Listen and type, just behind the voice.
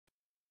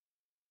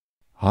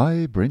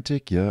Hi,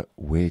 BrenTech here,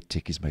 where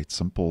tech is made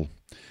simple.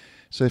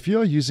 So if you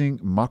are using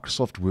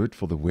Microsoft Word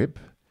for the web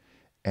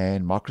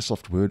and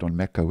Microsoft Word on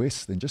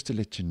macOS, then just to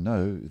let you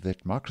know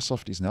that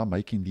Microsoft is now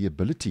making the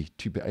ability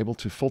to be able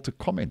to filter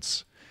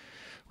comments,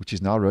 which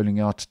is now rolling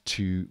out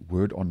to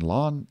Word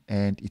Online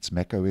and its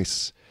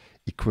macOS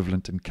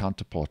equivalent and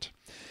counterpart.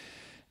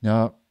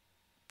 Now,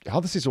 how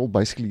this is all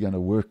basically going to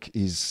work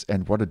is,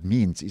 and what it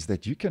means is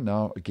that you can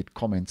now get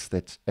comments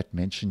that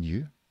mention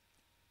you,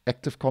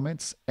 active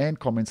comments and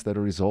comments that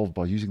are resolved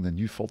by using the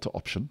new filter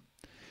option.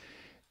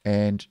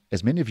 And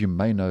as many of you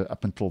may know,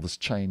 up until this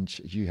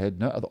change, you had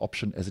no other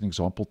option, as an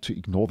example, to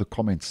ignore the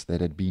comments that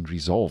had been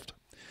resolved.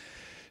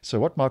 So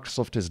what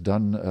Microsoft has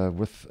done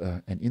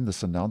and in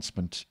this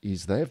announcement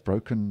is they have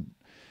broken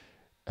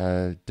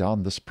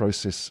down this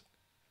process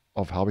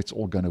of how it's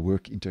all going to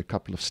work into a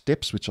couple of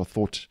steps, which I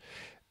thought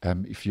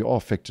if you are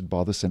affected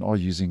by this and are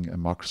using a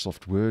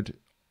Microsoft Word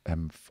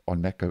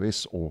on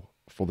macOS or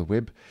for the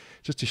web,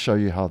 just to show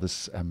you how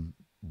this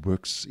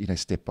works in a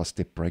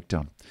step-by-step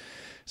breakdown.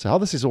 So how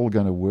this is all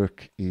going to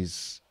work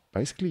is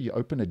basically you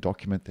open a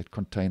document that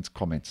contains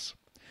comments.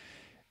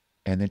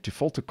 And then to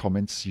filter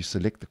comments, you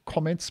select the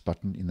comments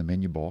button in the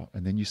menu bar,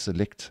 and then you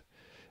select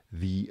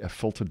the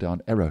filter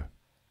down arrow.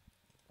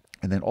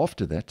 And then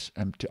after that,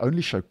 to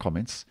only show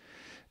comments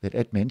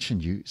that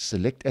 @mention you,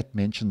 select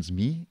 @mentions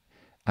me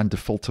under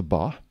filter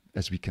bar,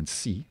 as we can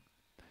see.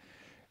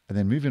 And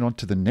then moving on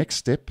to the next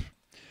step,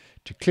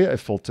 to clear a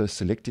filter,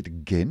 select it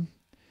again.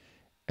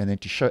 And then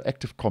to show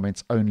active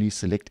comments only,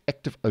 select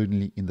active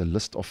only in the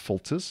list of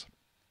filters.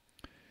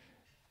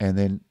 And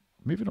then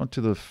moving on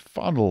to the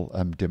final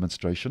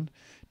demonstration,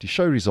 to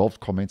show resolved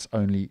comments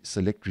only,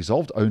 select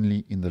resolved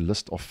only in the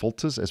list of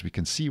filters, as we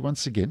can see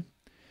once again.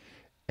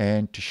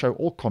 And to show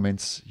all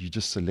comments, you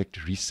just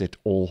select reset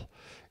all.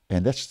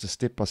 And that's just a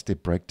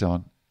step-by-step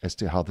breakdown as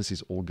to how this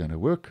is all going to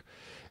work.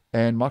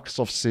 And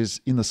Microsoft says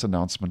in this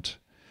announcement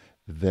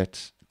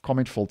that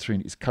comment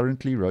filtering is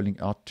currently rolling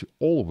out to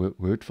all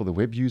Word for the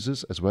web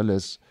users, as well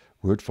as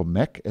Word for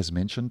Mac, as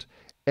mentioned,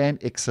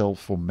 and Excel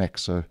for Mac.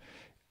 So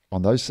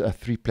on those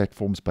three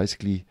platforms,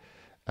 basically,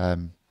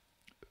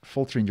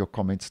 filtering your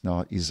comments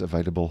now is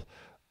available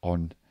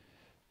on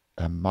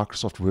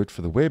Microsoft Word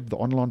for the web, the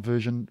online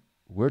version,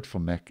 Word for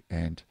Mac,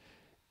 and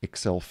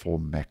Excel for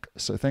Mac.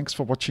 So thanks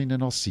for watching,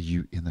 and I'll see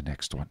you in the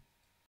next one.